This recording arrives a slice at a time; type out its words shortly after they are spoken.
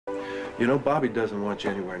You know, Bobby doesn't want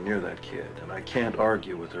you anywhere near that kid, and I can't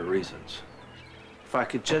argue with her reasons. If I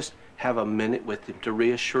could just have a minute with him to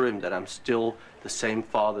reassure him that I'm still the same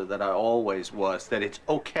father that I always was, that it's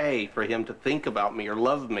okay for him to think about me or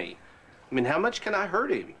love me. I mean, how much can I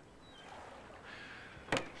hurt him?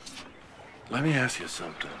 Let me ask you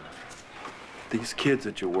something. These kids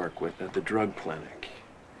that you work with at the drug clinic,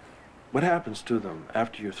 what happens to them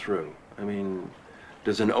after you're through? I mean,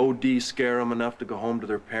 does an OD scare them enough to go home to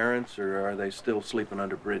their parents, or are they still sleeping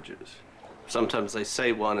under bridges? Sometimes they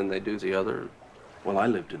say one and they do the other. Well, I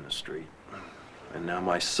lived in the street, and now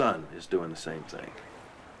my son is doing the same thing.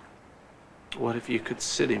 What if you could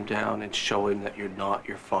sit him down and show him that you're not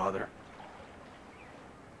your father?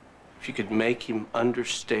 If you could make him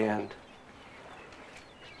understand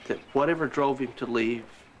that whatever drove him to leave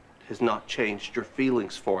has not changed your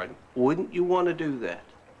feelings for him. Wouldn't you want to do that?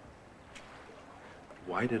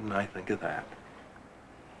 Why didn't I think of that?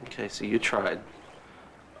 Okay, so you tried.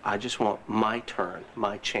 I just want my turn,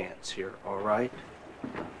 my chance here, all right?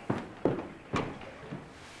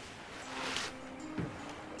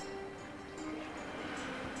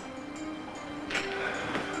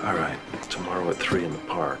 All right, tomorrow at 3 in the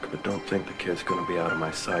park, but don't think the kid's gonna be out of my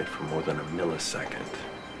sight for more than a millisecond.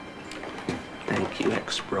 Thank you,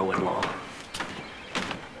 ex-bro-in-law.